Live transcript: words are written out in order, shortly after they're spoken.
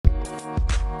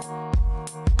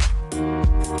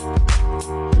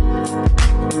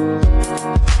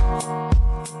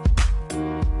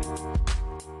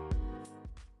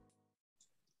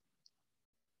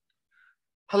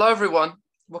Hello, everyone.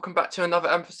 Welcome back to another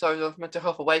episode of Mental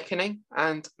Health Awakening.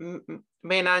 And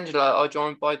me and Angela are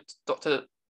joined by Dr.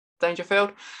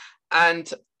 Dangerfield.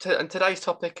 And today's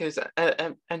topic is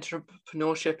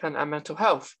entrepreneurship and mental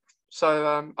health.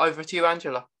 So over to you,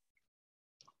 Angela.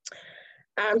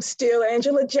 I'm still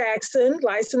Angela Jackson,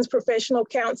 licensed professional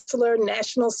counselor,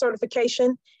 national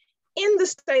certification in the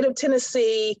state of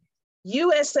Tennessee,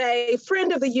 USA,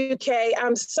 friend of the UK.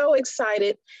 I'm so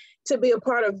excited to be a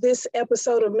part of this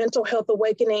episode of Mental Health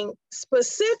Awakening.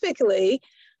 Specifically,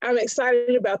 I'm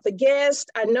excited about the guest.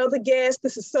 I know the guest.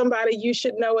 This is somebody you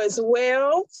should know as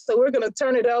well. So we're going to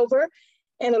turn it over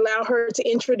and allow her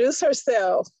to introduce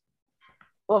herself.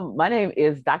 Well, my name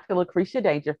is Dr. Lucretia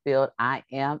Dangerfield. I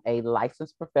am a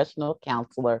licensed professional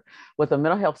counselor with a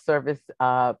mental health service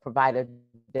provider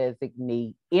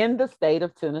designee in the state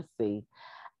of Tennessee.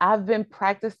 I've been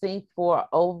practicing for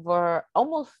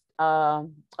almost a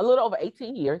little over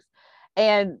 18 years,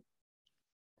 and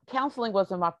counseling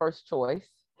wasn't my first choice.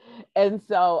 And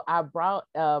so I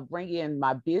bring in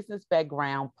my business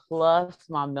background plus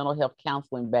my mental health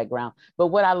counseling background. But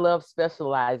what I love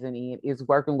specializing in is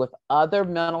working with other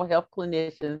mental health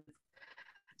clinicians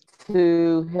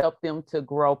to help them to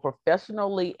grow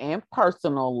professionally and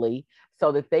personally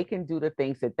so that they can do the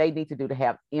things that they need to do to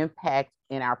have impact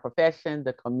in our profession,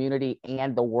 the community,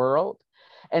 and the world.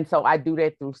 And so I do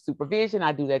that through supervision,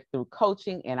 I do that through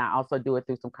coaching, and I also do it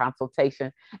through some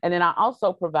consultation. And then I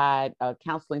also provide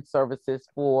counseling services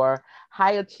for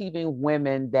high achieving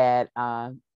women that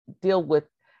deal with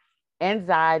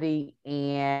anxiety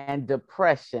and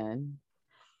depression,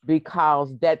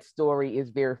 because that story is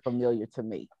very familiar to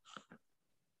me.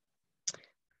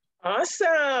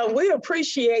 Awesome. We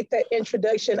appreciate that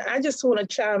introduction. I just want to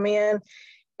chime in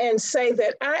and say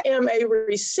that I am a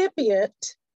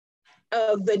recipient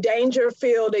of the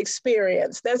Dangerfield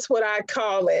experience. That's what I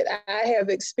call it. I have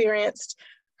experienced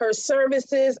her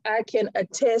services. I can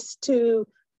attest to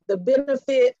the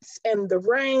benefits and the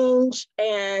range.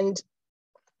 And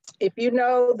if you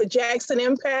know the Jackson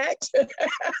Impact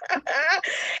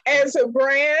as a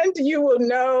brand, you will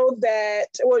know that,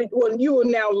 well, you will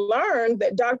now learn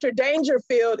that Dr.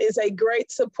 Dangerfield is a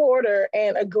great supporter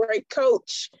and a great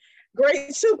coach,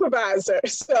 great supervisor.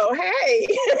 So, hey.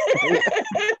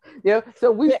 Yeah.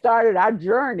 So we started our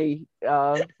journey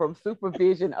from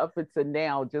supervision up until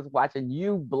now, just watching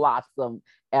you blossom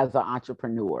as an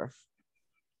entrepreneur.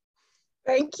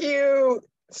 Thank you.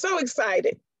 So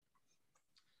excited.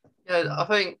 Yeah, I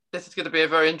think this is going to be a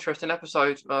very interesting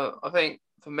episode. I think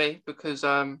for me, because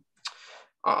I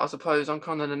suppose I'm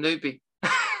kind of the newbie.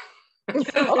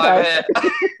 Okay.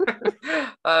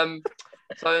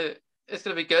 So it's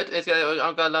going to be good.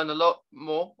 I'm going to learn a lot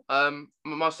more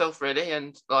myself, really,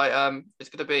 and like it's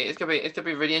going to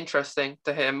be really interesting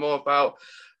to hear more about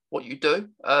what you do.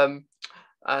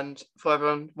 And for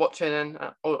everyone watching and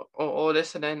or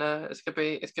listening, it's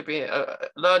going to be a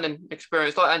learning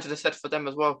experience, like Angela said, for them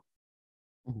as well.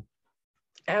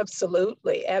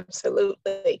 Absolutely,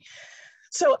 absolutely.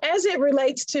 So as it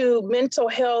relates to mental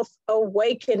health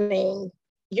awakening,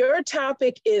 your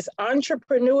topic is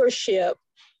entrepreneurship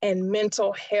and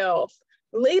mental health.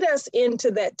 Lead us into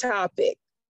that topic.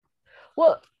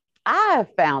 Well, I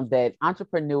have found that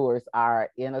entrepreneurs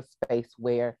are in a space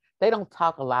where they don't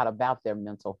talk a lot about their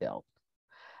mental health.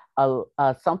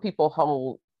 Some people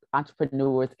hold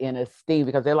entrepreneurs in esteem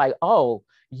because they're like, oh,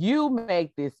 you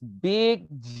make this big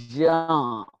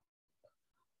jump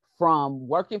from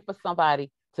working for somebody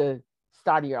to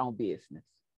starting your own business.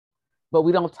 But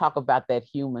we don't talk about that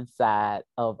human side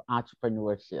of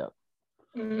entrepreneurship.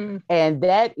 And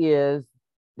that is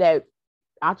that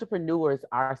entrepreneurs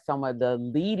are some of the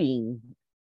leading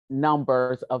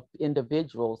numbers of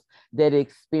individuals that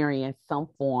experience some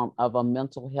form of a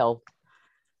mental health,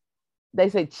 they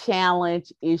say,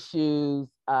 challenge, issues.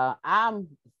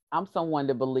 I'm someone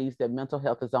that believes that mental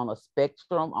health is on a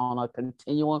spectrum, on a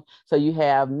continuum. So you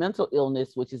have mental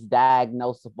illness, which is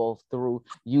diagnosable through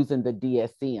using the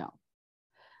DSM.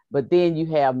 But then you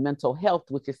have mental health,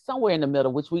 which is somewhere in the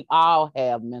middle, which we all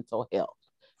have mental health.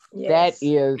 Yes.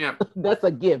 That's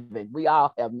a given. We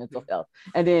all have mental health.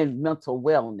 And then mental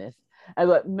wellness.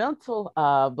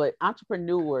 But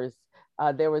entrepreneurs,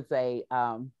 there was a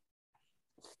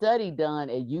study done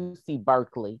at UC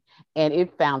Berkeley, and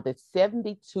it found that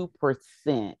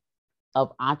 72%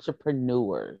 of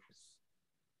entrepreneurs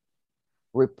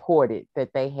reported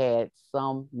that they had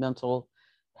some mental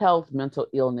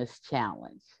illness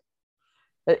challenge.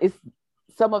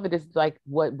 Some of it is like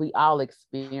what we all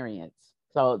experience.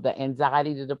 So the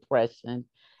anxiety, the depression,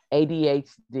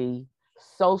 ADHD,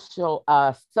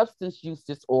 substance use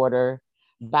disorder,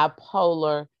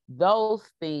 bipolar, those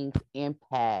things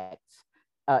impact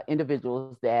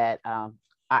individuals that are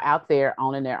out there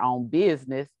owning their own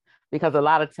business, because a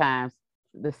lot of times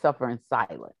they suffer in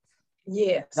silence.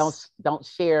 Yes. Don't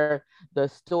share the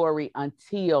story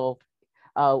until,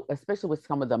 especially with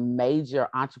some of the major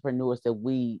entrepreneurs that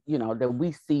we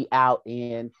see out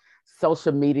in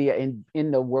social media and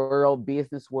in the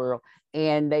business world,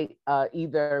 and they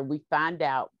either we find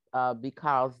out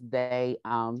because their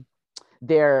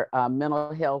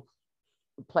mental health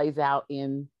plays out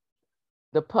in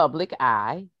the public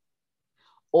eye,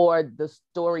 or the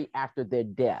story after their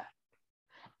death.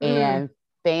 And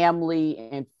family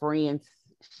and friends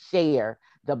share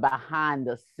the behind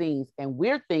the scenes. And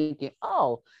we're thinking,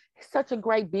 oh, he's such a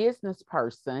great business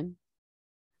person,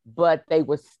 but they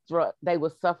were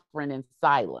suffering in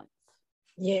silence.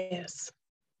 Yes.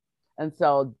 And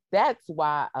so that's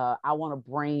why I want to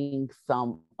bring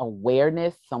some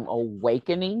awareness, some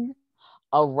awakening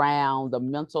around the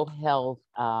mental health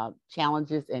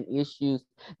challenges and issues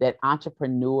that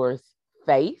entrepreneurs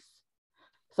face.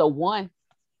 So one,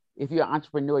 if you're an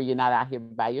entrepreneur, you're not out here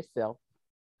by yourself.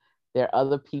 There are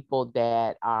other people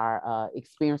that are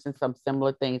experiencing some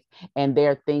similar things, and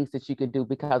there are things that you could do,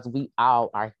 because we all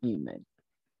are human.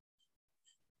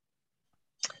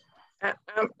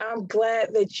 I'm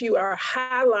glad that you are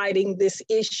highlighting this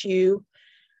issue.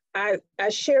 I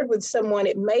shared with someone,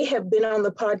 it may have been on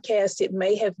the podcast, it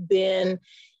may have been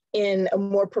in a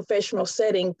more professional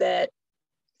setting, that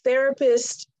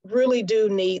therapists really do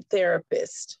need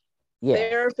therapists.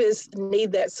 Yes. Therapists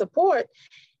need that support.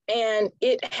 And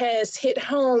it has hit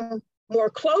home more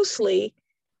closely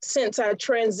since I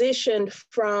transitioned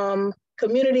from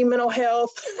community mental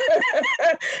health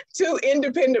to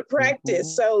independent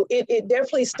practice. So it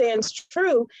definitely stands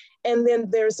true. And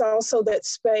then there's also that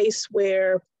space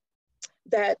where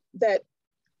that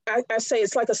I say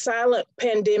it's like a silent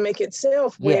pandemic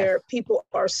itself, where people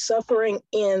are suffering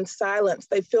in silence.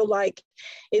 They feel like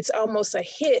it's almost a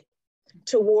hit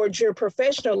towards your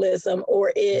professionalism,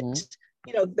 or it,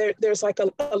 there's like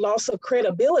a loss of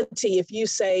credibility if you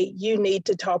say you need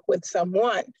to talk with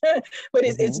someone. But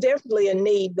it's definitely a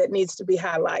need that needs to be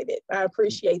highlighted. I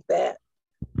appreciate that.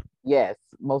 Yes,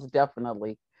 most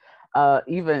definitely.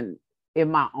 Even in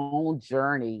my own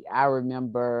journey, I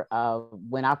remember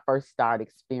when I first started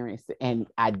experiencing and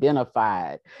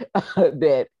identified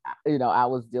that, I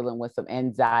was dealing with some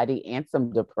anxiety and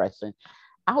some depression.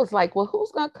 I was like, well,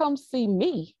 who's going to come see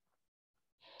me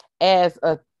as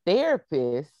a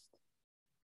therapist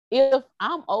if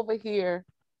I'm over here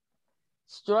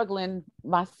struggling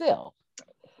myself?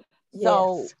 Yes.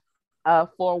 So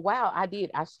for a while,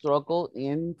 I struggled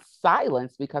in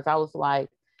silence, because I was like,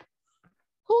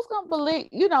 who's going to believe,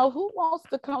 who wants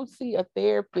to come see a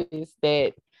therapist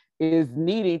that is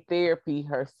needing therapy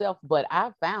herself? But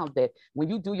I found that when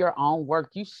you do your own work,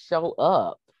 you show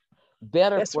up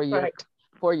better. That's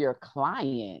for your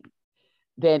client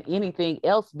than anything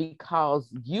else, because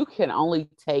you can only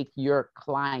take your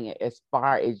client as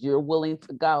far as you're willing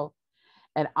to go.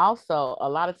 And also, a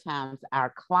lot of times our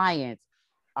clients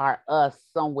are us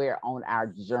somewhere on our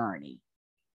journey.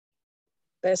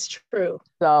 That's true.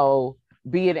 So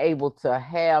being able to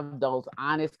have those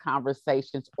honest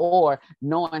conversations, or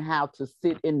knowing how to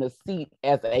sit in the seat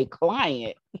as a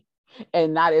client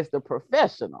and not as the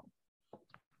professional.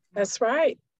 That's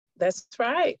right. That's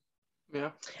right.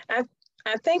 Yeah. I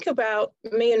think about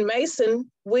me and Mason,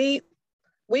 we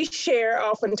share,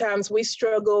 oftentimes we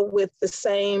struggle with the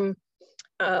same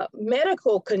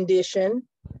medical condition.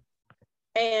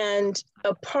 And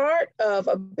a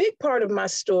big part of my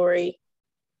story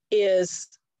is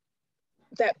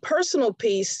that personal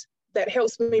piece that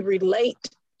helps me relate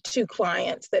to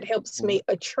clients, that helps me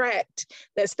attract,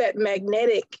 that's that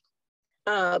magnetic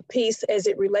piece as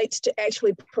it relates to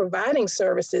actually providing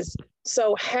services.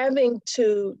 So having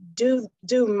to do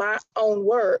my own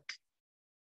work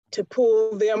to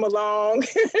pull them along,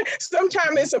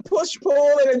 sometimes it's a push,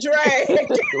 pull, and a drag.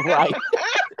 Right.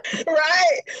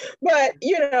 Right. But,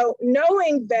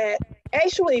 knowing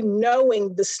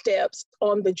the steps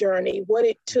on the journey, what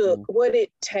it took, what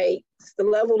it takes, the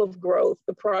level of growth,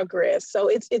 the progress. So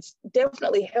it's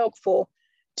definitely helpful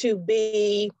to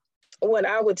be what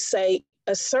I would say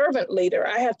a servant leader.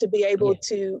 I have to be able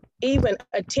to even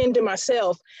attend to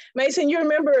myself. Mason, you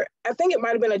remember, I think it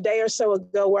might have been a day or so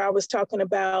ago, where I was talking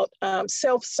about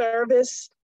self-service.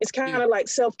 It's kind of like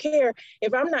self-care.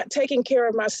 If I'm not taking care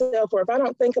of myself, or if I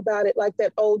don't think about it like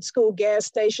that old school gas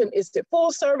station, is it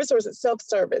full service or is it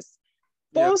self-service?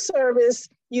 Full service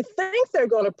you think they're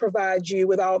going to provide you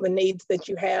with all the needs that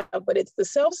you have, but it's the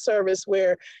self-service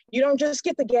where you don't just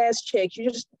get the gas check,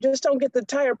 you just don't get the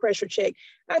tire pressure check.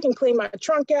 I can clean my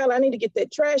trunk out. I need to get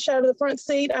that trash out of the front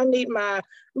seat. I need my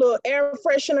little air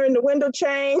freshener in the window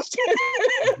changed.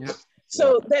 Yeah.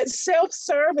 So that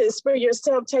self-service for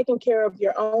yourself, taking care of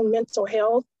your own mental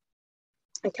health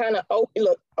and kind of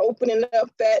opening up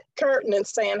that curtain and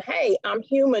saying, hey, I'm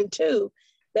human too.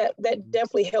 That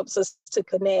definitely helps us to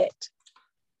connect.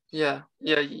 Yeah,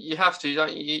 you have to,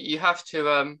 don't you? You have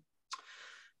to,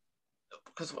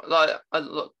 because like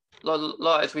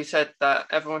as we said, that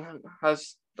everyone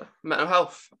has mental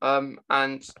health,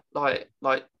 and like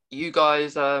you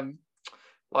guys,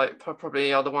 like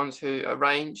probably are the ones who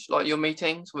arrange like your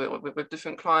meetings with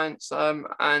different clients,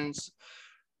 and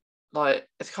like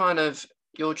it's kind of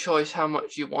your choice how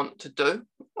much you want to do.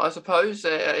 I suppose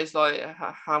it's like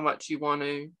how much you want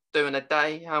to do in a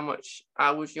day, how much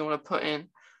hours you want to put in,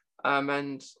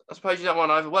 and I suppose you don't want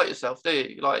to overwork yourself, do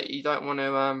you? Like you don't want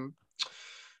to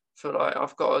feel like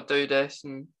I've got to do this,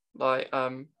 and like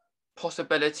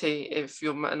possibility if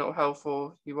your mental health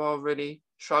or you are really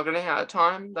struggling at a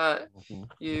time that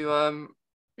you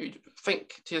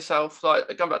think to yourself,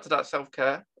 like going back to that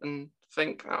self-care and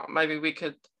think maybe we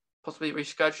could possibly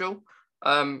reschedule.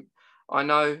 I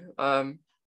know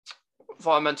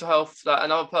via mental health that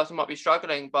another person might be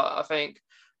struggling, but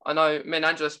I know me and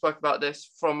Angela spoke about this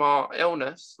from our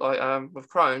illness, like with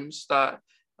Crohn's, that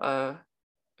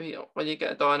when you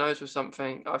get diagnosed with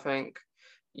something, I think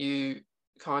you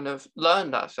kind of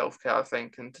learn that self-care, I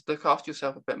think, and to look after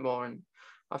yourself a bit more. And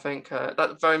I think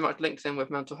that very much links in with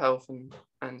mental health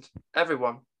and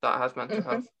everyone that has mental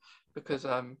health, because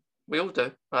we all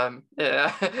do.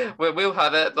 Yeah, we all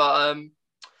have it, but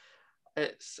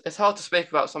it's hard to speak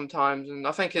about sometimes. And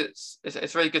I think it's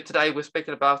really good today we're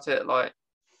speaking about it, like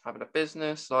having a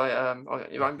business, like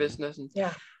your own business, and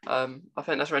I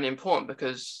think that's really important,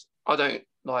 because I don't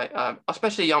like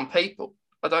especially young people,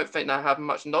 I don't think they have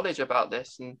much knowledge about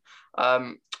this, and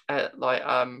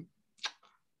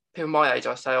people my age,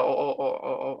 I say,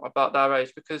 or about their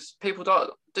age, because people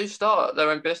do start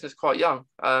their own business quite young.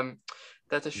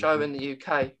 There's a show in the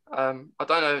UK, I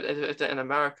don't know if it's in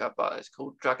America, but it's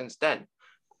called Dragon's Den,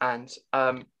 and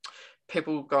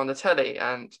people go on the telly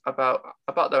and about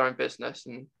their own business,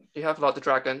 and you have like the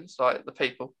dragons, like the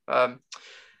people, and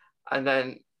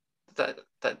then that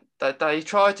they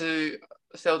try to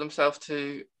sell themselves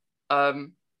to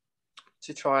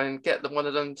try and get one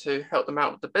of them to help them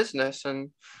out with the business.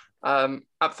 And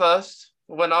at first,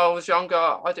 when I was younger,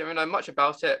 I didn't really know much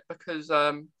about it, because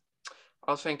I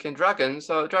was thinking dragons,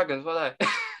 so dragons, what are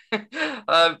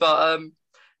they?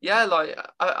 Yeah, like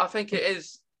I think it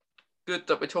is good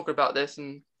that we're talking about this,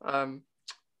 and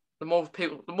the more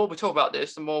we talk about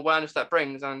this, the more awareness that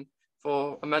brings, and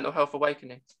for a mental health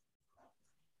awakening.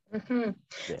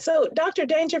 So, Dr.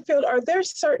 Dangerfield, are there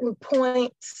certain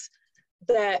points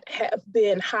that have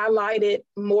been highlighted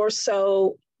more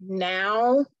so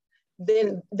now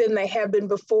than they have been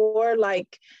before?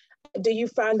 Like, do you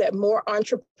find that more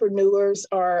entrepreneurs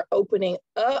are opening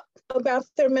up about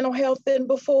their mental health than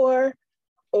before?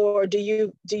 Or do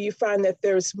you find that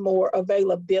there's more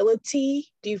availability?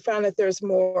 Do you find that there's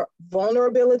more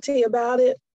vulnerability about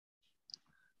it?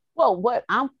 Well, what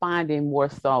I'm finding more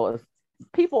so is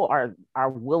people are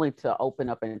willing to open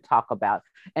up and talk about,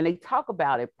 and they talk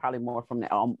about it probably more from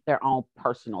their own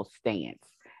personal stance,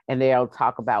 and they'll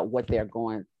talk about what they're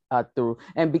going through.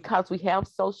 And because we have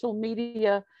social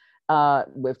media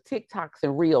with TikToks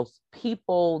and Reels,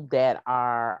 people that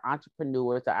are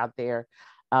entrepreneurs are out there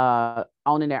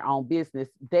owning their own business,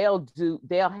 they'll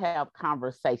have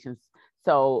conversations.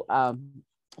 So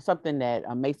something that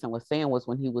Mason was saying was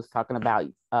when he was talking about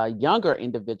younger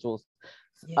individuals,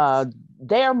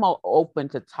 they're more open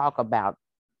to talk about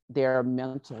their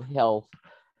mental health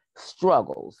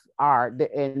struggles,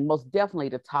 and most definitely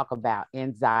to talk about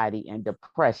anxiety and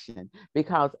depression,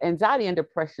 because anxiety and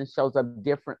depression shows up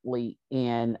differently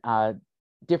in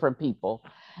different people.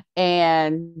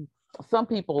 And some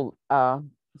people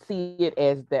see it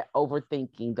as the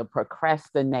overthinking, the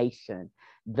procrastination,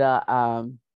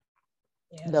 the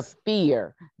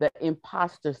fear, the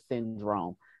imposter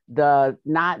syndrome, the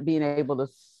not being able to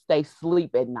stay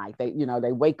asleep at night. They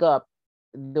wake up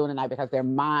during the night because their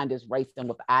mind is racing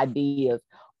with ideas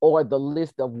or the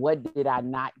list of what did I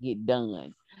not get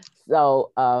done.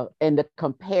 So, and the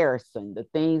comparison, the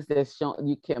things that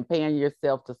you comparing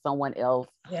yourself to someone else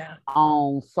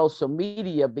on social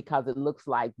media because it looks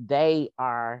like they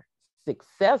are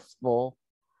successful,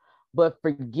 but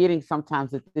forgetting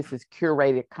sometimes that this is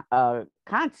curated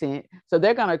content. So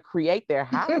they're going to create their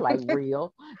highlight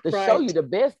reel to show you the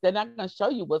best. They're not going to show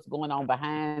you what's going on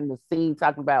behind the scenes,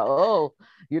 talking about, oh,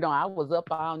 I was up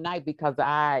all night because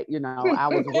I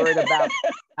was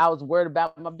worried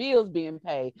about my bills being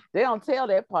paid. They don't tell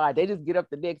that part. They just get up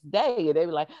the next day and they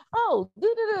be like, oh,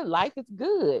 life is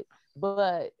good.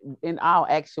 But in all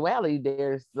actuality,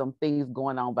 there's some things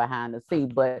going on behind the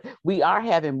scenes, but we are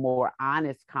having more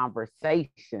honest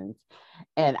conversations.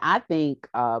 And I think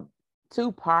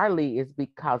too, partly is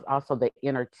because also the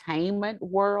entertainment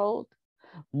world,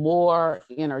 more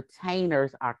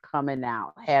entertainers are coming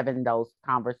out having those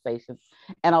conversations.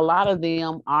 And a lot of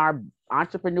them are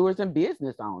entrepreneurs and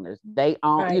business owners. They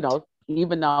own,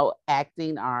 even though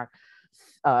acting or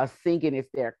singing is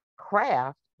their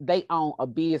craft, they own a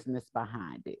business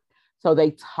behind it. So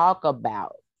they talk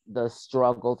about the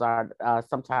struggles or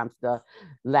sometimes the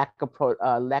lack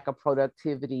of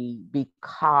productivity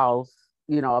because,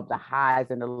 of the highs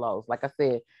and the lows. Like I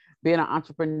said, being an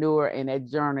entrepreneur and that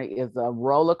journey is a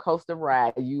roller coaster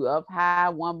ride. You up high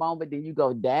one moment, then you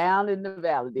go down in the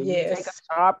valley, then you take a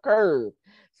sharp curve.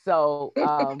 So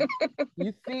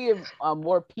you see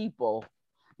more people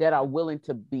that are willing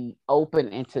to be open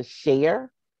and to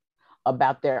share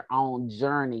about their own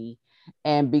journey.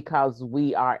 And because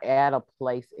we are at a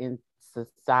place in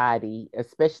society,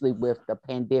 especially with the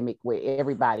pandemic, where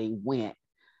everybody went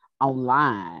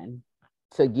online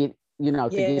to get, to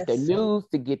get their news,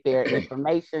 to get their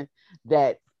information,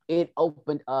 that it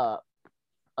opened up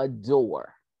a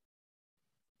door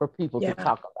for people to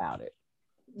talk about it.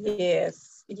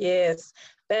 Yes.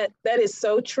 That is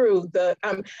so true.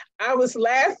 I was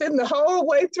laughing the whole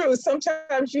way through.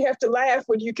 Sometimes you have to laugh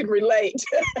when you can relate.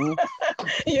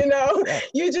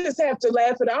 You just have to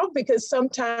laugh it off, because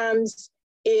sometimes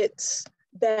it's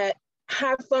that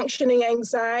high functioning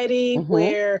anxiety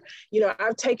where,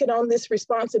 I've taken on this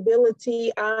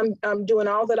responsibility. I'm doing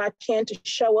all that I can to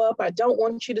show up. I don't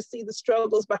want you to see the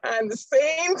struggles behind the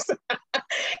scenes.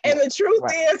 And the truth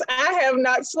is, I have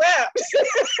not slept.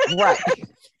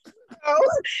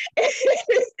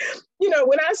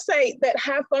 When I say that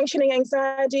high functioning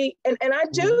anxiety, and I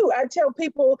tell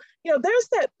people, there's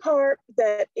that part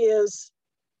that is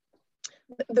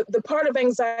the part of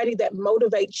anxiety that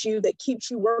motivates you, that keeps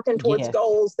you working towards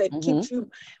goals, that keeps you,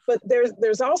 but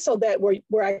there's also that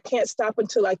where I can't stop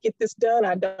until I get this done.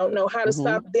 I don't know how to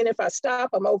stop. Then if I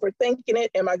stop, I'm overthinking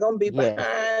it. Am I going to be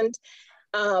behind?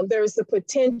 There's the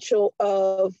potential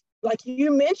of, like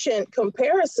you mentioned,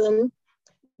 comparison.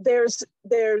 There's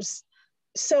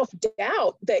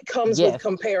self-doubt that comes with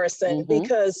comparison,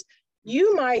 because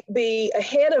you might be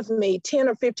ahead of me 10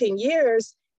 or 15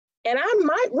 years, and I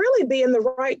might really be in the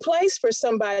right place for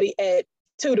somebody at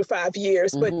 2 to 5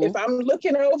 years. But if I'm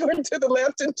looking over to the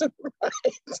left and to the right,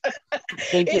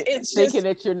 thinking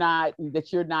that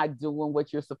you're not doing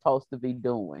what you're supposed to be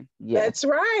doing. That's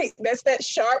right. That's that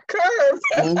sharp curve.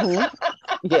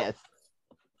 Yes.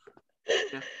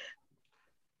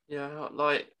 Yeah,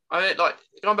 like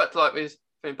going back to we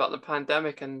think about the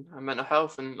pandemic and mental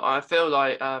health, and I feel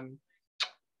like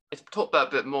it's talked about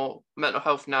a bit more mental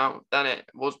health now than it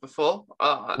was before.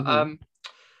 I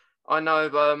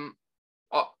know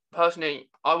personally,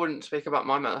 I wouldn't speak about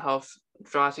my mental health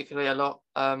dramatically a lot.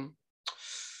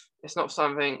 It's not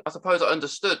something I suppose I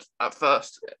understood at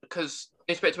first, because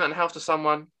you speak to mental health to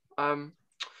someone,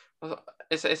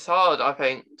 it's hard, I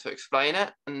think, to explain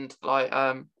it, and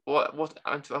what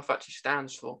mental health actually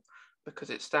stands for, because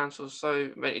it stands for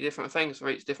so many different things for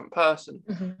each different person.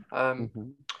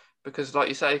 Because, like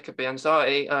you say, it could be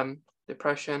anxiety,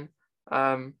 depression,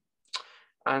 and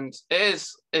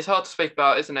it's hard to speak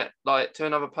about, isn't it? Like, to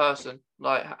another person,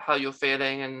 like how you're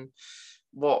feeling and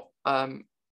what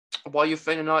why you're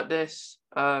feeling like this.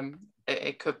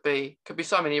 It could be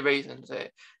so many reasons.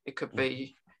 It could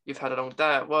be you've had a long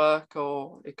day at work,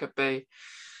 or it could be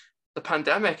the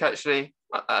pandemic actually,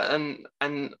 and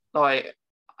like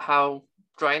how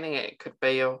draining it could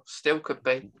be, or still could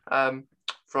be,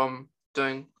 from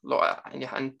doing a lot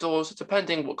indoors,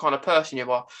 depending what kind of person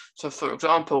you are. So, for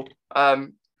example,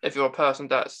 if you're a person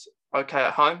that's okay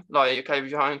at home, like you're okay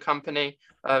with your own company,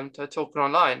 to talking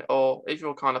online, or if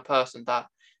you're a kind of person that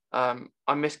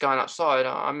I miss going outside,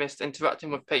 I miss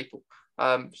interacting with people.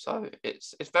 So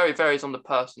it's very varies on the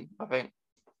person, I think.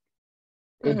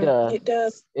 It does. It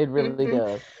does. It really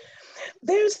does.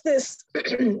 There's this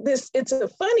it's a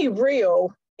funny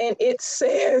reel, and it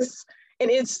says, and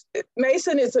it's,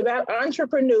 Mason, it's about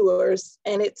entrepreneurs,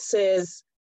 and it says,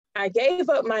 I gave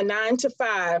up my 9 to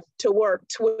 5 to work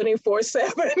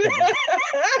 24/7.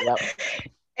 Yep.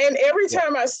 And every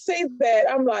time I see that,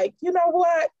 I'm like, you know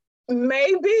what?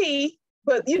 maybe,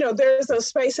 but there's those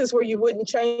spaces where you wouldn't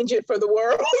change it for the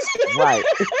world. Right.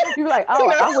 You're like,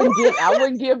 oh, I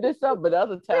wouldn't give this up, but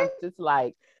other times it's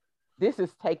like, this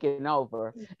is taking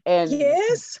over. And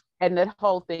yes. And that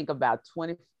whole thing about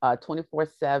 24/7,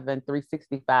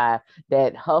 365,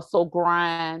 that hustle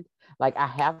grind, like I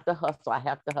have to hustle, I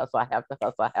have to hustle, I have to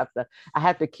hustle, I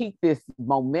have to keep this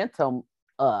momentum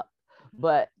up.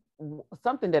 But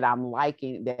something that I'm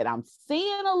liking, that I'm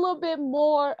seeing a little bit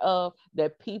more of,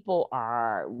 that people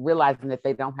are realizing that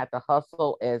they don't have to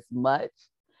hustle as much,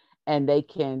 and they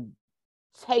can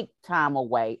take time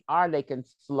away, or they can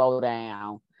slow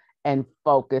down and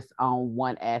focus on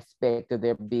one aspect of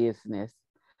their business.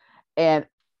 And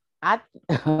I,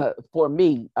 for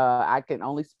me, I can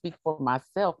only speak for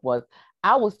myself, was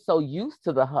I was so used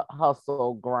to the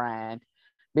hustle grind,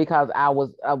 because I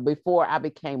was, before I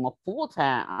became a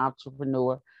full-time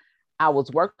entrepreneur, I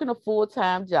was working a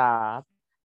full-time job,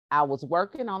 I was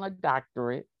working on a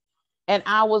doctorate, and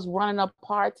I was running a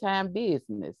part-time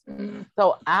business. Mm-hmm.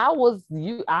 So I was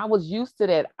used to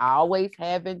that, always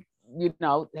having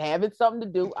having something to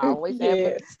do, always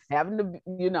yes. having to,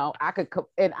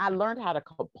 and I learned how to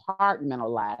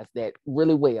compartmentalize that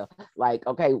really well. Like,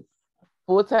 okay,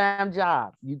 full-time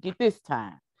job, you get this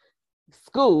time.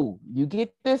 School, you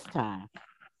get this time.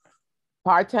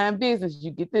 Part-time business,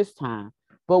 you get this time.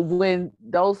 But when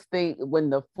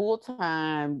the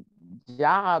full-time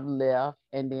job left,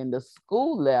 and then the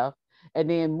school left, and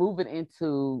then moving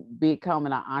into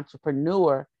becoming an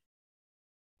entrepreneur,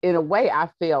 in a way I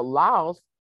felt lost,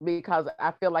 because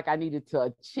I felt like I needed to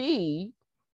achieve.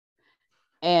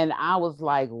 And I was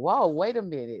like, whoa, wait a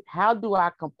minute. How do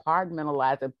I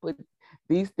compartmentalize and put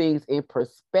these things in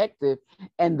perspective?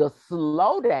 And the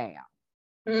slowdown,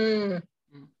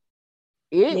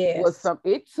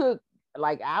 it took,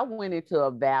 like, I went into a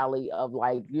valley of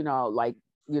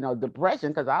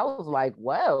depression, because I was like,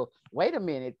 well, wait a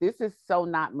minute, this is so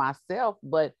not myself.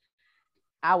 But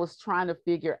I was trying to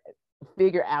figure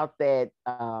out that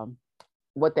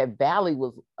what that valley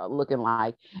was looking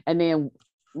like. And then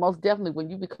most definitely, when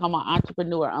you become an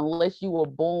entrepreneur, unless you were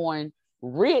born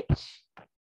rich,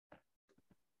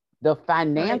 the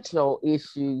financial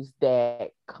issues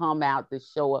that come out to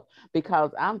show up,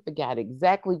 because I forgot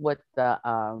exactly what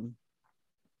the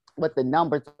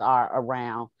numbers are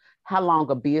around how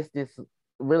long a business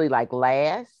really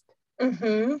lasts.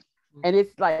 Mm-hmm. And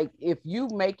it's like, if you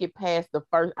make it past the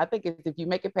first, I think it's, if you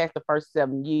make it past the first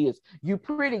 7 years, you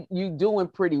doing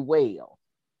pretty well.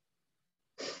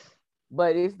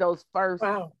 But it's those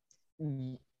that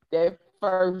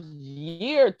first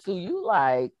year or two, you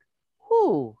like,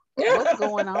 whoo, what's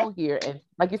going on here? And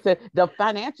like you said, the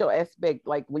financial aspect,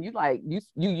 like when you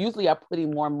usually are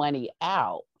putting more money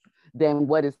out than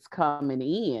what is coming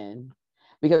in.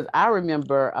 Because I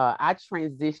remember I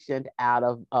transitioned out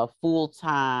of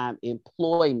full-time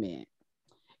employment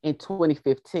in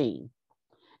 2015.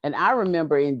 And I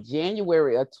remember in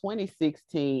January of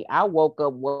 2016, I woke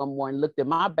up one morning, looked at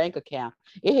my bank account,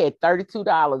 it had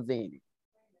 $32 in it.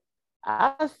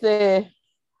 I said,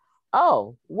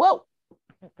 oh, well,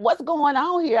 what's going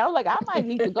on here? I was like, I might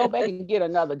need to go back and get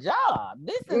another job.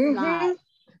 This is not,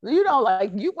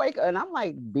 you wake up, and I'm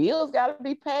like, bills got to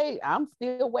be paid. I'm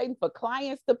still waiting for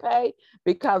clients to pay,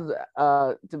 because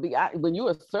when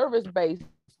you're a service-based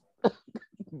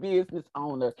business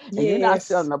owner, and you're not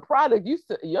selling a product,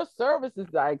 your services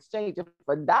are exchanging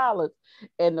for dollars,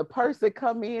 and the person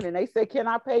come in and they say, can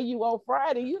I pay you on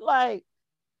Friday? You like,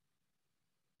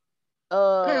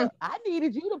 I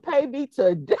needed you to pay me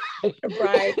today,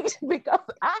 right? Because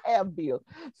I have bills.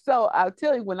 So I'll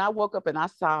tell you, when I woke up and I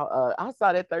saw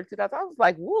that $32, I was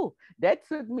like, whoa, that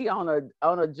took me on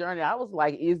a journey. I was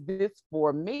like, is this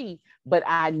for me? But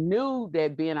I knew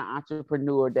that being an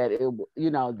entrepreneur, that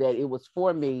it was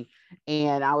for me,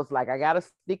 and I was like, I gotta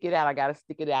stick it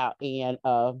out. And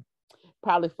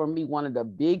probably for me, one of the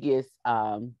biggest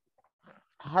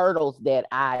hurdles that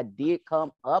I did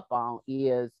come up on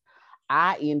is,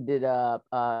 I ended up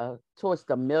towards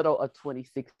the middle of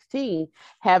 2016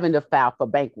 having to file for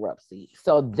bankruptcy.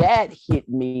 So that hit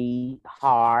me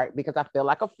hard, because I felt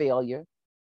like a failure.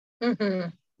 Mm-hmm.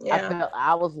 Yeah.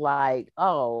 I was like,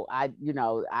 oh, I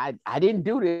didn't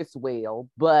do this well.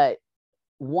 But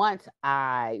once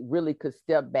I really could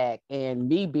step back, and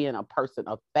me being a person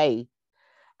of faith,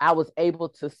 I was able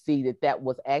to see that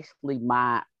was actually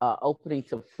my opening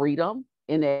to freedom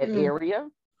in that area.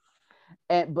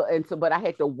 But I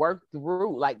had to work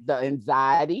through the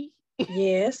anxiety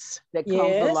Yes. that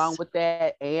comes Yes. along with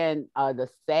that, and the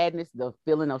sadness, the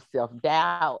feeling of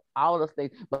self-doubt, all those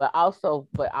things, but all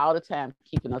the time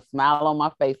keeping a smile on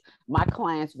my face. My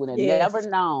clients would have never Yes.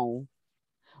 known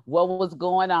what was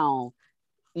going on,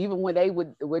 even when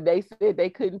they said they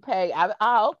couldn't pay.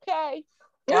 Okay,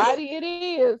 Friday it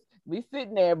is. We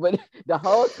sitting there, but the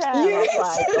whole time I'm Yes.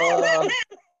 like,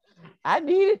 I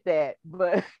needed that,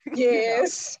 but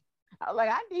Yes. I'm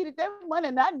like, I needed that money,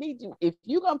 and I need you. If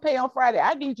you're gonna pay on Friday,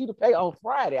 I need you to pay on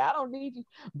Friday. I don't need you.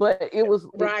 But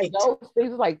Right. those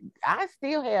things like I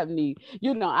still have needs.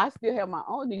 I still have my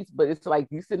own needs, but it's like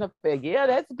you sitting up there, yeah,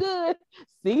 that's good.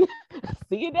 See,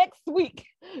 see you next week.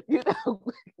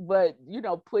 But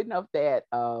putting up that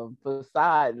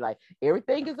facade, like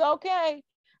everything is okay.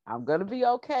 I'm gonna be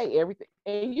okay. Everything,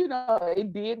 and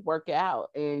it did work out,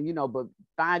 and but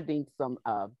finding some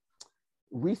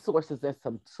resources and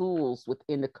some tools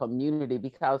within the community,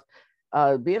 because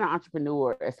being an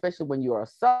entrepreneur, especially when you're a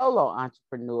solo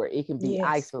entrepreneur, it can be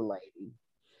isolating.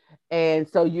 And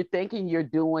so you're thinking you're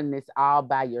doing this all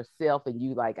by yourself, and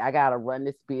you like, I gotta run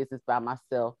this business by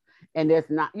myself. And there's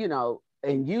not,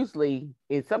 and usually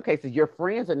in some cases your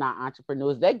friends are not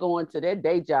entrepreneurs. They go into their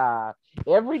day job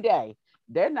every day.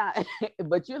 They're not,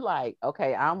 but you're like,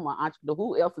 okay, I'm an entrepreneur.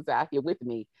 Who else is out here with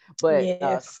me?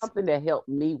 But something that helped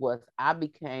me was I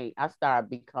started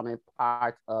becoming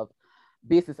part of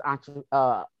business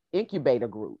incubator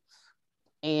groups.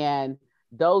 And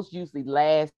those usually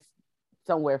last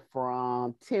somewhere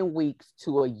from 10 weeks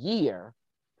to a year.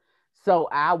 So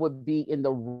I would be in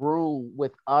the room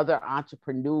with other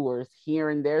entrepreneurs,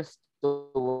 hearing their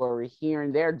story,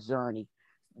 hearing their journey,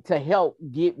 to help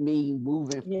get me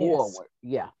moving forward.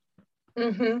 Yeah.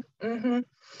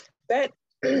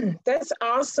 That's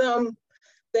awesome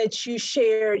that you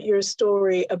shared your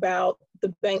story about the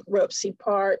bankruptcy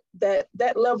part. That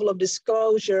level of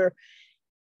disclosure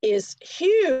is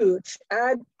huge.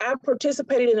 I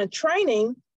participated in a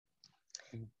training,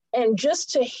 and just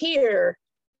to hear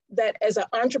that as an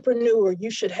entrepreneur, you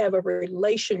should have a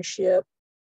relationship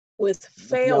with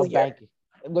failure.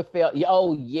 With failure.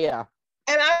 Oh, yeah.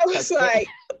 And I was like,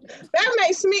 that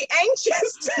makes me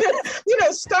anxious.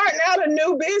 Starting out a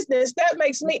new business, that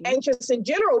makes me anxious in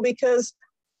general, because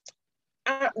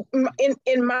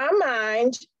in my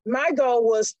mind, my goal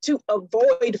was to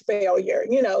avoid failure,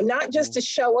 not just to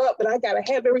show up, but I got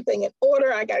to have everything in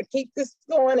order. I got to keep this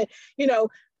going. And,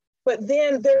 but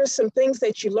then there's some things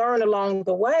that you learn along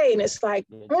the way. And it's like,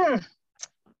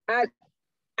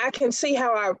 I can see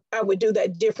how I would do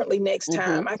that differently next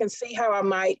time. I can see how I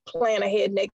might plan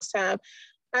ahead next time.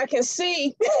 I can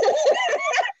see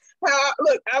how,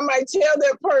 I might tell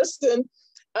that person,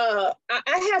 I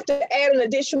have to add an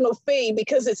additional fee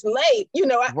because it's late.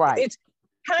 Right. It's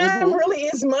time really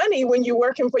is money when you're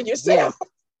working for yourself. Yes.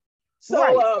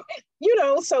 So,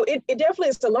 so it definitely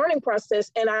is a learning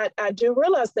process. And I do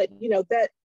realize that, that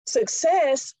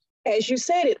success, as you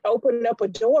said, it opened up a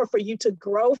door for you to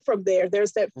grow from there.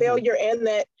 There's that failure and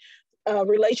that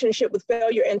relationship with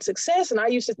failure and success. And I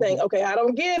used to think, okay, I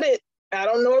don't get it. I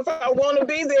don't know if I want to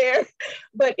be there,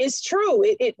 but it's true.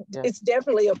 It's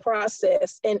definitely a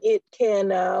process, and it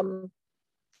can,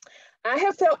 I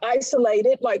have felt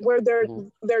isolated, like where there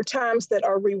are times that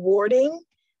are rewarding,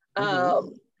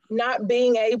 not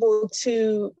being able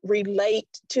to relate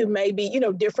to maybe,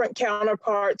 different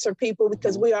counterparts or people,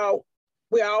 because we're all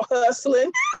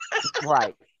hustling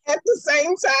right at the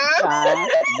same time.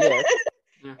 Yes.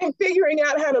 And figuring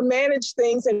out how to manage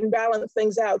things and balance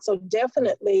things out. So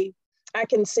definitely I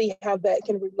can see how that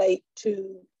can relate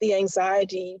to the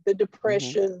anxiety, the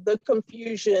depression, the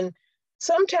confusion,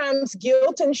 sometimes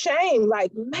guilt and shame.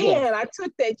 Like, man, I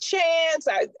took that chance.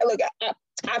 I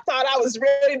thought I was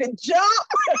ready to jump.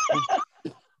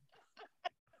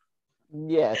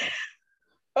 Yes.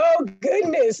 Oh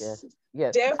goodness.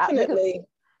 Yes. Definitely.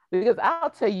 Because I'll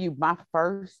tell you, my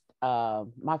first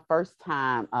time,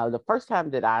 the first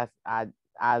time that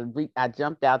I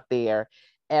jumped out there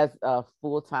as a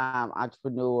full-time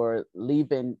entrepreneur,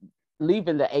 leaving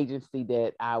the agency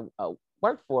that I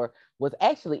worked for, was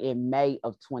actually in May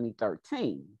of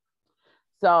 2013.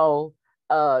 So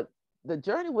the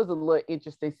journey was a little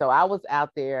interesting. So I was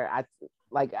out there.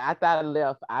 After I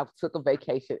left, I took a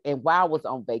vacation, and while I was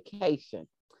on vacation,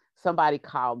 somebody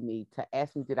called me to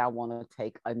ask me, did I want to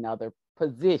take another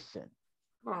position?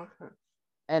 Okay.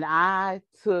 And I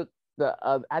took the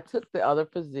other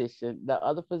position. The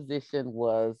other position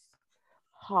was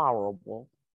horrible.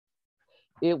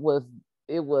 It was,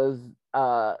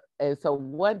 and so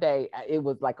one day it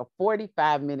was like a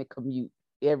 45-minute commute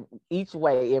each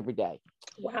way every day.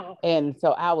 Wow. And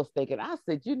so I was thinking, I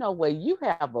said, you know what, you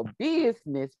have a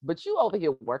business, but you over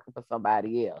here working for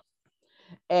somebody else.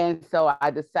 And so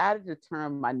I decided to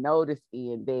turn my notice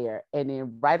in there. And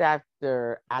then right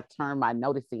after I turned my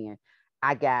notice in,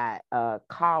 I got a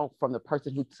call from the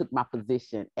person who took my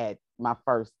position at my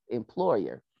first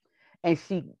employer. And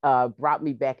she brought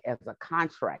me back as a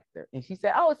contractor. And she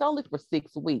said, oh, it's only for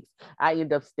 6 weeks. I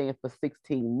ended up staying for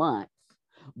 16 months.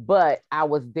 But I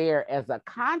was there as a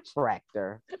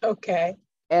contractor. Okay.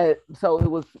 And so it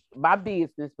was my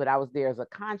business, but I was there as a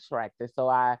contractor. So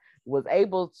I was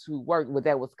able to work with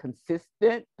that was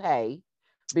consistent pay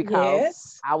because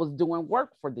Yes. I was doing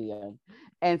work for them.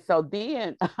 And so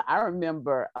then I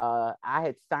remember I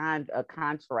had signed a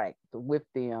contract with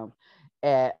them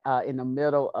at in the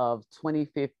middle of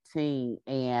 2015.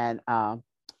 And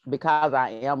because I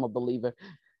am a believer,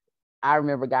 I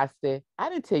remember God said, I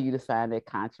didn't tell you to sign that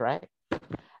contract.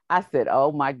 I said,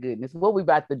 oh my goodness, what we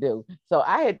about to do? So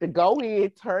I had to go in,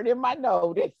 turn in my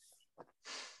notice.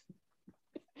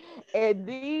 And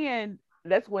then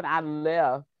that's when I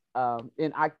left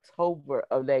in October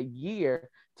of that year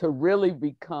to really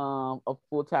become a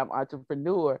full-time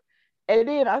entrepreneur. And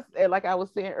then I said, like I was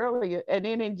saying earlier, and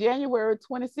then in January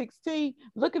 2016,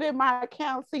 looking at my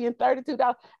account, seeing $32,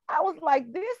 I was like,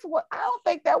 I don't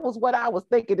think that was what I was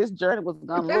thinking this journey was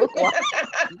gonna look like.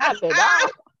 Not at all.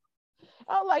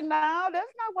 I was like, no,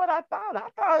 that's not what I thought. I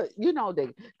thought,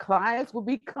 the clients would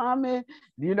be coming,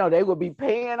 they would be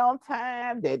paying on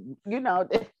time, that,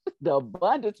 the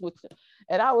abundance would.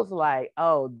 And I was like,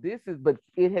 oh, but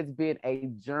it has been a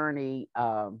journey.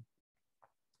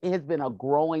 It has been a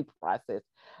growing process.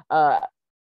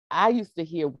 I used to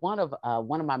hear one of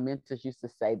my mentors used to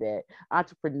say that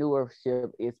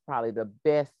entrepreneurship is probably the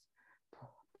best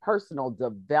personal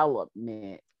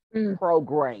development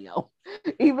program.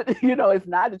 Even, it's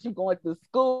not that you're going to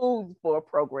schools for a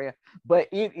program, but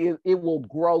it will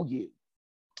grow you.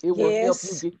 It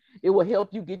will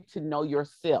help you get to know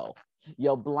yourself,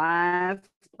 your blind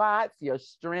spots, your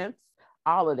strengths,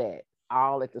 all of that,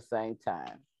 all at the same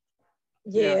time.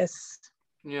 Yes.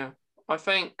 Yeah. I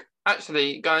think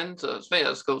actually going to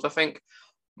schools, I think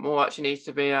more actually needs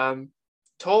to be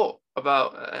taught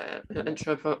about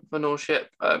entrepreneurship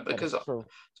because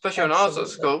especially when I was at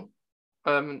school,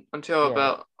 until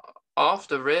about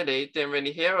after really didn't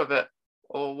really hear of it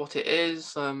or what it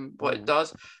is, what it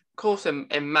does. Of course,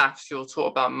 in maths you're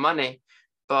taught about money,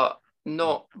 but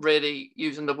not really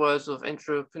using the words of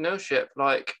entrepreneurship.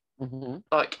 Like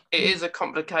it is a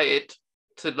complicated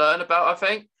to learn about, I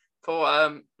think,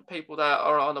 for people that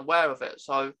are unaware of it.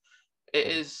 So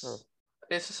it's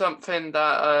something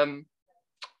that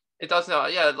it does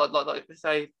not, like they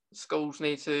say, schools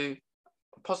need to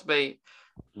possibly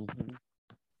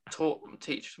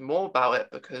teach more about it,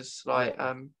 because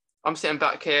I'm sitting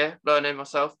back here learning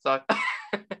myself, so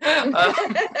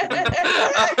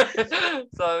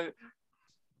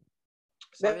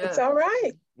that's all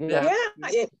right. Yeah.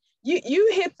 You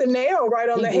hit the nail right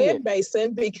on the head,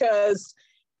 Mason, because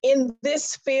in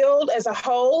this field as a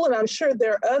whole, and I'm sure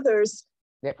there are others,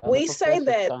 we say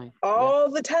that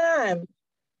all the time.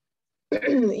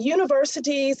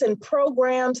 Universities and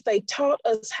programs, they taught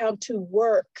us how to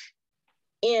work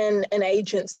in an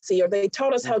agency, or they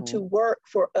taught us how to work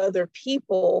for other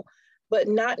people, but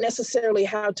not necessarily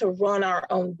how to run our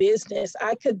own business.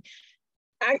 I could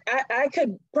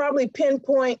probably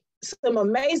pinpoint some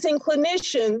amazing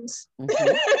clinicians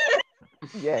that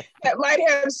might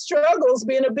have struggles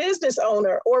being a business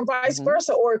owner, or vice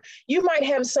versa. Or you might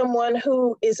have someone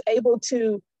who is able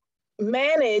to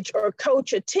manage or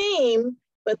coach a team,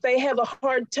 but they have a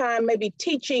hard time maybe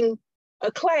teaching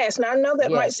a class. Now, I know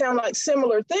that might sound like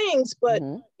similar things, but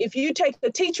if you take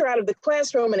the teacher out of the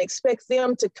classroom and expect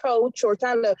them to coach or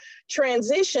kind of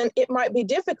transition, it might be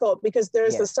difficult because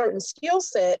there's a certain skill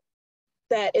set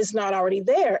that is not already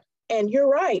there. And you're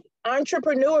right,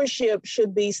 entrepreneurship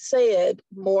should be said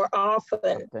more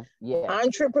often.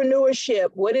 Entrepreneurship,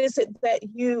 what is it that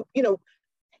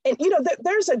and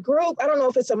there's a group, I don't know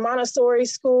if it's a Montessori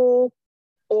school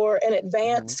or an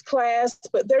advanced class,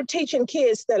 but they're teaching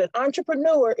kids that an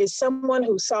entrepreneur is someone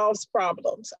who solves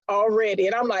problems already.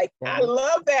 And I'm like, I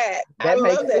love that. I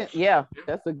love that. Yeah,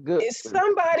 that's a good. It's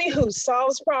somebody who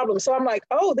solves problems. So I'm like,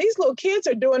 oh, these little kids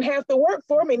are doing half the work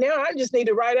for me now. I just need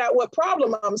to write out what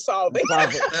problem I'm solving.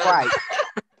 Right.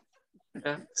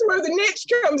 That's where the niche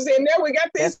comes in. Now we got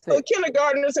these little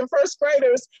kindergartners and first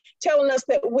graders telling us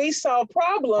that we solve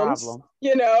problems,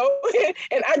 and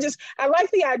I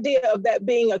like the idea of that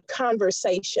being a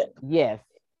conversation. Yes.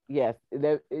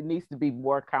 It needs to be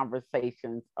more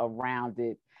conversations around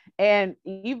it. And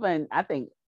even I think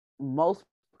most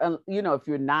you know, if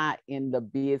you're not in the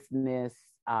business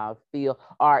field,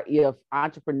 or if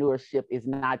entrepreneurship is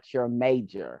not your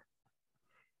major,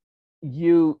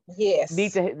 you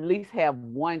need to at least have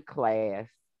one class,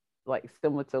 like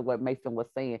similar to what Mason was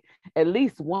saying, at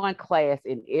least one class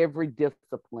in every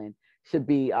discipline should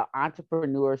be an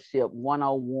entrepreneurship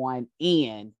 101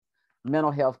 in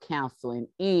mental health counseling,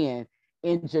 in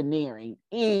engineering,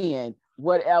 in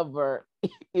whatever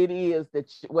it is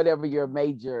that whatever your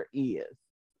major is,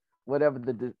 whatever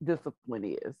the discipline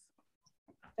is.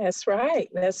 That's right.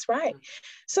 That's right.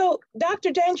 So,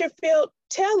 Dr. Dangerfield,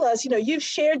 tell us, you know, you've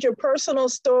shared your personal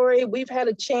story. We've had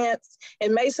a chance,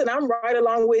 and Mason, I'm right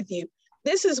along with you.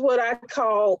 This is what I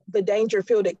call the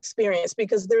Dangerfield experience,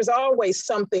 because there's always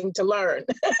something to learn,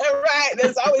 right?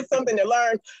 There's always something to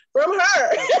learn from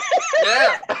her.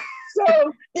 Yeah.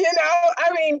 So, you know,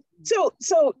 I mean,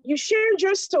 so you shared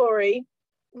your story.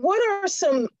 What are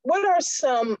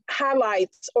some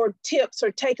highlights or tips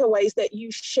or takeaways that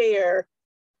you share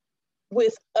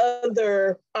with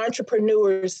other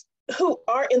entrepreneurs who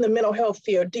are in the mental health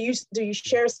field? Do you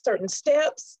share certain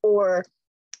steps, or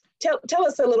tell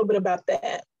us a little bit about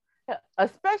that?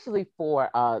 Especially for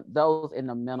those in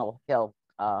the mental health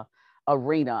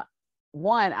arena,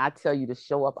 one, I tell you to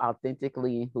show up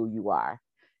authentically in who you are.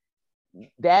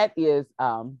 That is,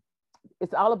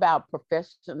 it's all about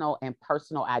professional and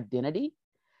personal identity.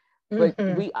 But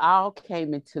we all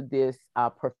came into this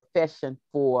profession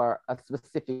for a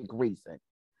specific reason.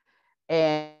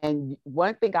 And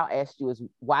one thing I'll ask you is,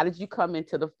 why did you come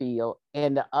into the field?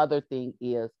 And the other thing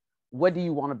is, what do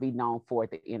you want to be known for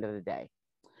at the end of the day?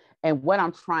 And what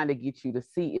I'm trying to get you to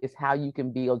see is how you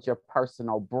can build your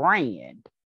personal brand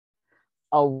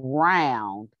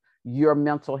around your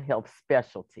mental health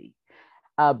specialty.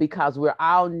 Because we're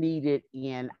all needed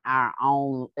in our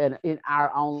own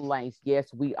lanes.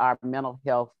 Yes, we are mental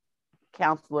health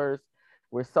counselors,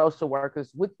 we're social workers,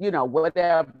 with, you know,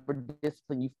 whatever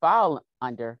discipline you fall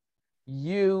under,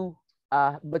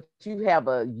 but you have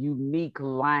a unique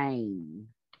lane.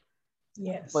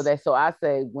 Yes. For that. So I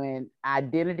say, when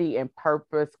identity and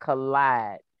purpose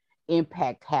collide,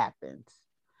 impact happens.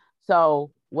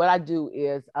 So what I do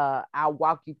is I'll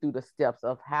walk you through the steps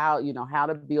of how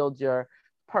to build your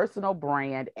personal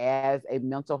brand as a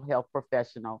mental health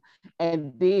professional.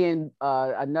 And then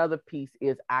another piece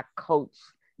is I coach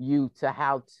you to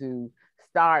how to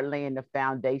start laying the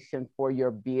foundation for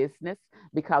your business,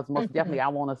 because most definitely I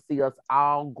want to see us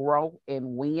all grow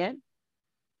and win.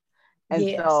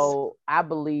 And so I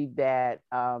believe that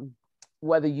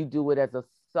whether you do it as a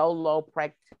solo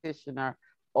practitioner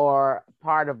or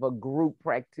part of a group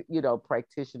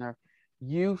practitioner,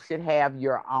 you should have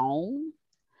your own.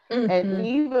 And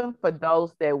even for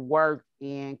those that work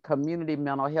in community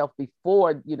mental health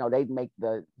before, you know, they make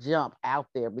the jump out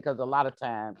there, because a lot of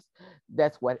times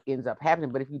that's what ends up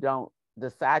happening. But if you don't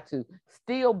decide to,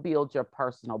 still build your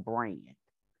personal brand,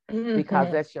 because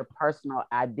that's your personal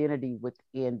identity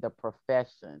within the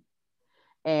profession.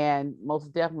 And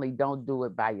most definitely don't do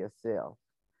it by yourself.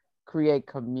 Create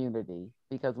community,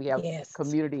 because we have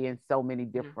community in so many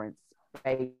different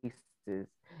spaces.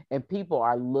 And people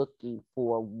are looking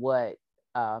for what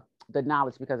the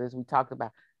knowledge, because as we talked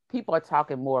about, people are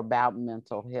talking more about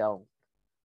mental health.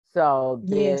 So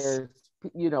there's,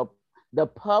 you know, the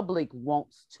public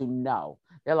wants to know.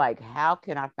 They're like, how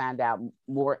can I find out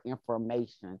more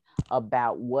information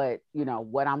about what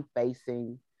I'm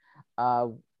facing,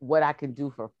 what I can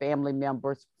do for family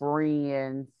members,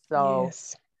 friends. So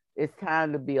it's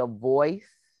time to be a voice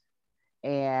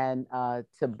and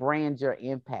to brand your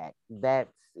impact.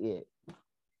 That's it.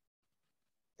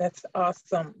 That's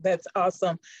awesome. That's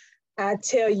awesome. I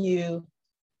tell you,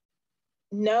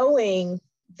 knowing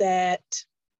that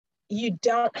you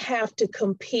don't have to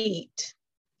compete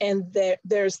and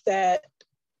there's that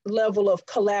level of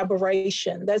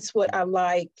collaboration. That's what I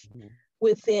like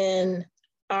within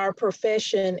our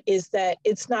profession, is that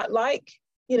it's not like,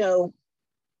 you know,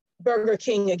 Burger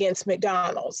King against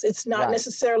McDonald's. It's not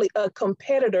necessarily a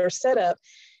competitor setup.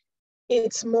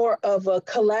 It's more of a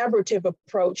collaborative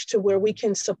approach to where we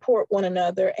can support one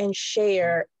another and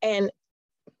share and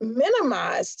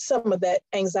minimize some of that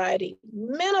anxiety,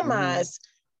 minimize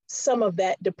some of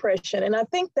that depression. And I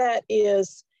think that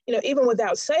is, you know, even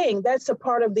without saying, that's a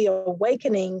part of the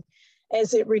awakening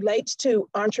as it relates to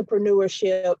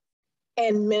entrepreneurship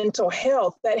and mental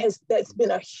health. That's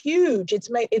been a huge, it's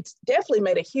definitely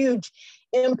made a huge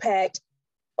impact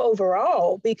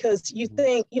overall, because you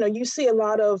think, you know, you see a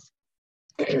lot of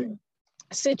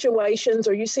situations,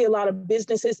 or you see a lot of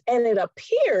businesses, and it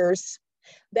appears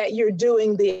that you're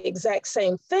doing the exact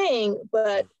same thing.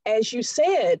 But as you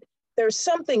said, there's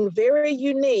something very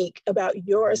unique about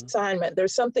your assignment.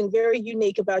 There's something very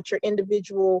unique about your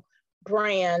individual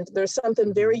brand. There's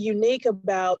something very unique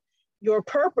about your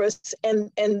purpose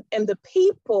and the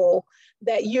people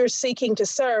that you're seeking to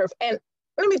serve. And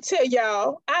let me tell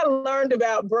y'all, I learned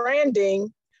about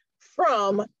branding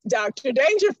from Dr.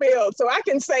 Dangerfield, so I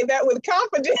can say that with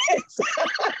confidence.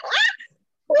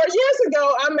 4 years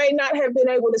ago, I may not have been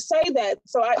able to say that.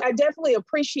 So I definitely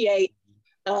appreciate,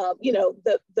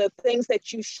 the things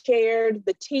that you shared,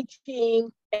 the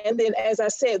teaching, and then, as I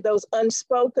said, those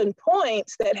unspoken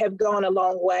points that have gone a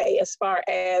long way as far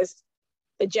as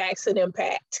the Jackson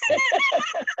impact.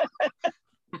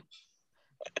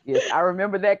 Yes, I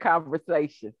remember that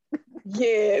conversation.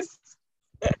 Yes.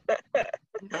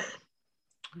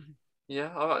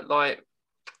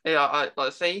 I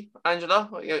see, Angela,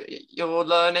 you're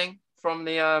learning from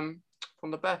the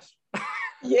best.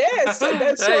 Yes,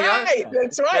 that's right.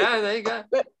 That's right. Yeah, there you go.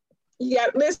 But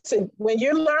listen, when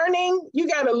you're learning, you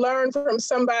got to learn from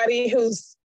somebody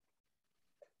who's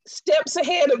steps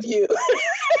ahead of you.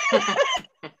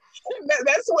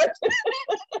 That's what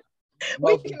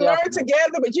we can learn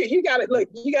together, but you got to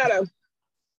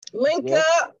link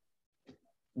up.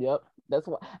 Yep. That's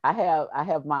what I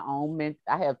have my own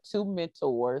I have two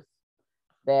mentors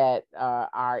that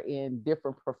are in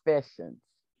different professions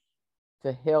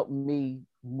to help me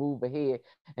move ahead.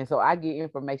 And so I get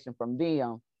information from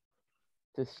them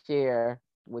to share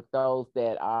with those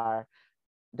that are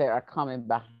coming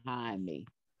behind me.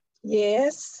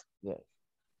 Yes. Yes.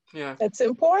 Yeah. That's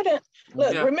important.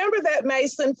 Look, remember that,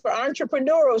 Mason, for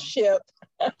entrepreneurship.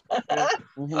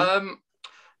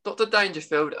 Dr.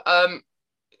 Dangerfield,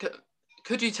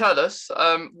 could you tell us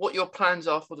what your plans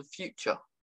are for the future?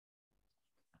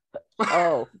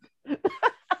 Oh,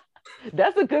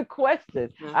 that's a good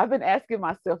question. Yeah. I've been asking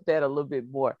myself that a little bit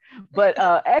more, but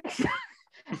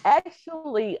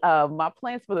actually, my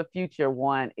plans for the future,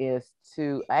 one is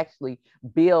to actually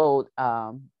build,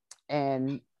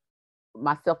 and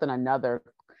myself and another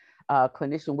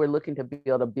clinician, we're looking to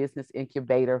build a business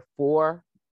incubator for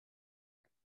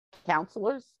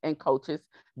counselors and coaches,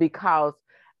 because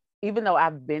even though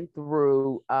I've been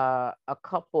through a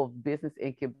couple of business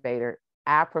incubator,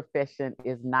 our profession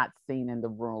is not seen in the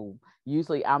room.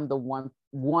 Usually I'm the one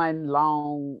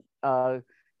lone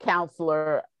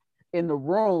counselor in the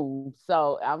room.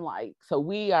 So I'm like, so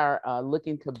we are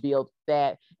looking to build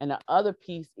that. And the other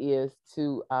piece is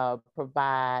to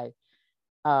provide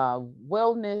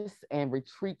wellness and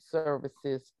retreat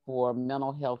services for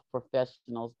mental health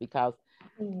professionals, because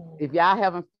if y'all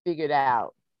haven't figured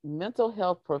out, mental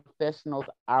health professionals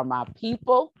are my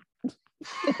people.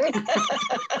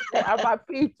 They are my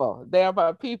people. They are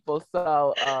my people.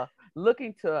 So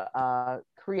looking to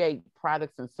create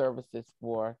products and services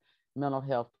for mental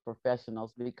health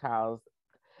professionals, because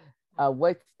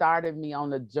what started me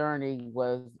on the journey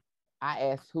was I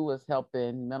asked who was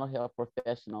helping mental health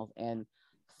professionals, and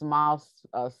small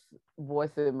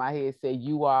voice in my head said,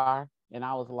 "You are." And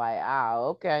I was like,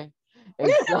 okay.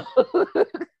 And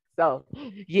so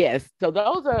yes, so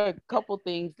those are a couple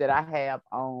things that I have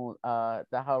on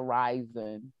the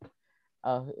horizon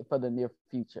for the near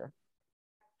future.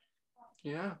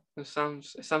 Yeah, it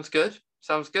sounds good.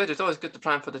 Sounds good. It's always good to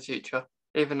plan for the future,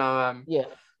 even though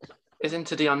it's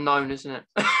into the unknown, isn't it?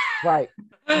 Right.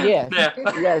 Yes.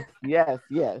 Yeah.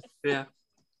 Yes.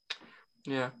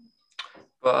 Yeah.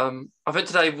 But I think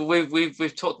today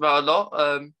we've talked about a lot.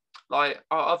 Like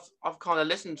I've kind of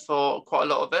listened for quite a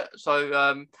lot of it,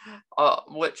 so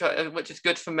which is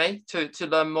good for me to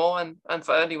learn more, and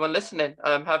for anyone listening,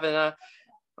 having a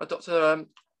Dr.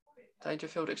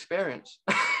 Dangerfield experience.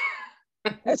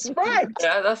 That's right.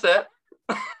 Yeah, that's it.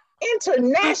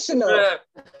 International. Yeah.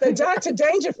 The Dr.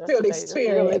 Dangerfield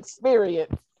experience.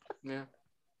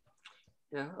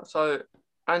 Yeah. So,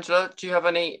 Angela, do you have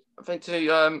anything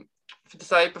to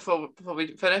say before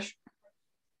we finish?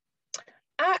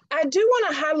 I do want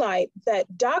to highlight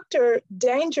that Dr.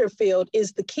 Dangerfield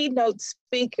is the keynote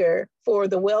speaker for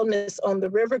the Wellness on the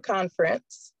River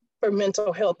Conference for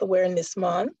Mental Health Awareness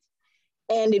Month.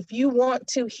 And if you want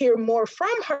to hear more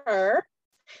from her,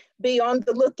 be on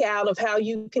the lookout of how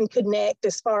you can connect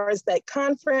as far as that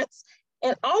conference.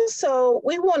 And also,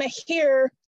 we want to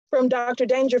hear from Dr.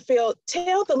 Dangerfield.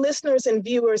 Tell the listeners and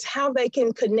viewers how they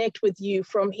can connect with you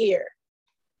from here.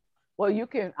 Well, you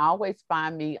can always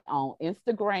find me on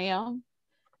Instagram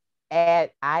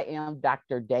at I am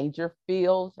Dr.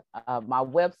 Dangerfield. My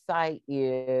website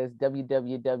is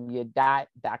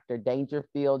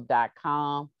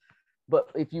www.drdangerfield.com. But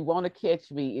if you want to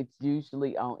catch me, it's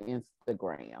usually on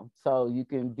Instagram. So you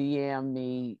can DM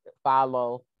me,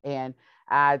 follow. And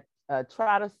I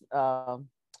try to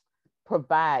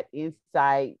provide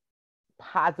insight,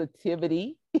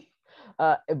 positivity,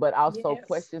 but also Yes.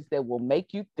 questions that will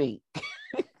make you think.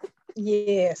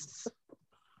 Yes.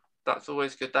 That's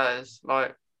always good. That is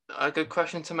like a good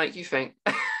question to make you think.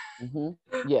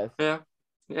 Yes. Yeah.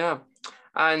 Yeah.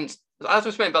 And as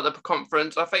we're speaking about the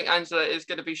conference, I think, Angela, is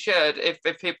going to be shared. If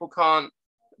people can't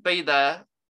be there,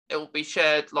 it will be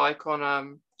shared like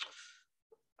on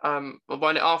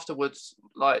when afterwards,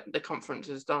 like the conference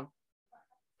is done.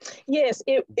 Yes,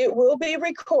 it will be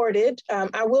recorded.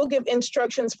 I will give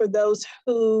instructions for those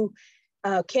who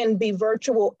can be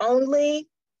virtual only.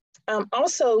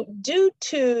 Also, due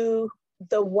to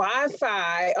the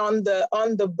Wi-Fi on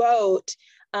the boat,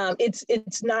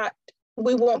 it's not.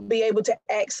 We won't be able to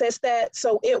access that,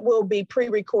 so it will be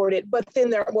pre-recorded. But then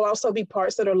there will also be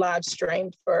parts that are live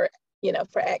streamed for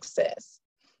access.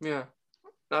 Yeah,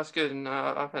 that's good, and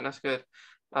I think that's good.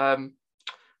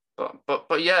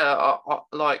 But yeah,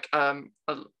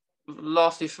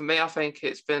 lastly for me, I think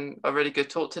it's been a really good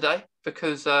talk today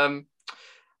because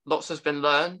lots has been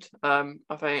learned. I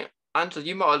think, Angela,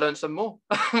 you might have learned some more.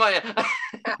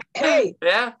 Hey,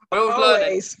 yeah, we're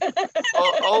always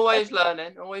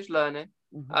learning. Always learning.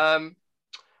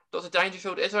 Dr.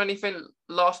 Dangerfield, is there anything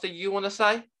lastly you want to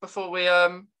say before we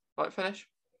finish?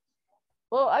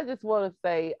 Well, I just want to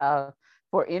say,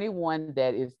 for anyone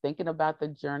that is thinking about the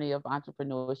journey of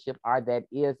entrepreneurship or that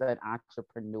is an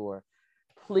entrepreneur,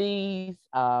 please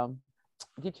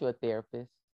get you a therapist.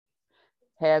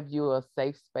 Have you a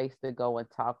safe space to go and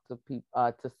talk to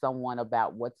people, to someone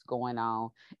about what's going on,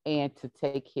 and to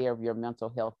take care of your mental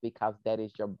health, because that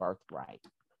is your birthright.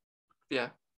 Yeah.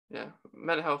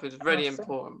 Mental health is really awesome.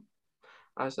 important.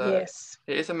 Yes.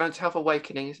 It is a mental health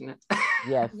awakening, isn't it?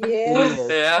 Yes. Yes.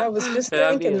 Yeah. I was just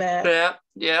thinking that.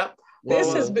 Yeah.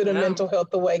 This has been a mental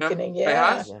health awakening.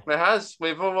 Yeah. It has.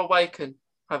 We've all awakened,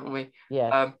 haven't we?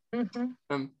 Yeah.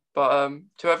 But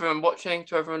to everyone watching,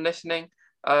 to everyone listening,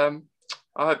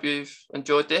 I hope you've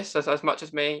enjoyed this as much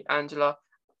as me, Angela,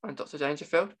 and Dr.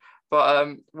 Dangerfield. But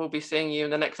we'll be seeing you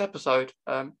in the next episode.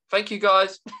 Thank you,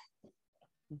 guys.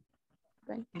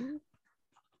 Thank you.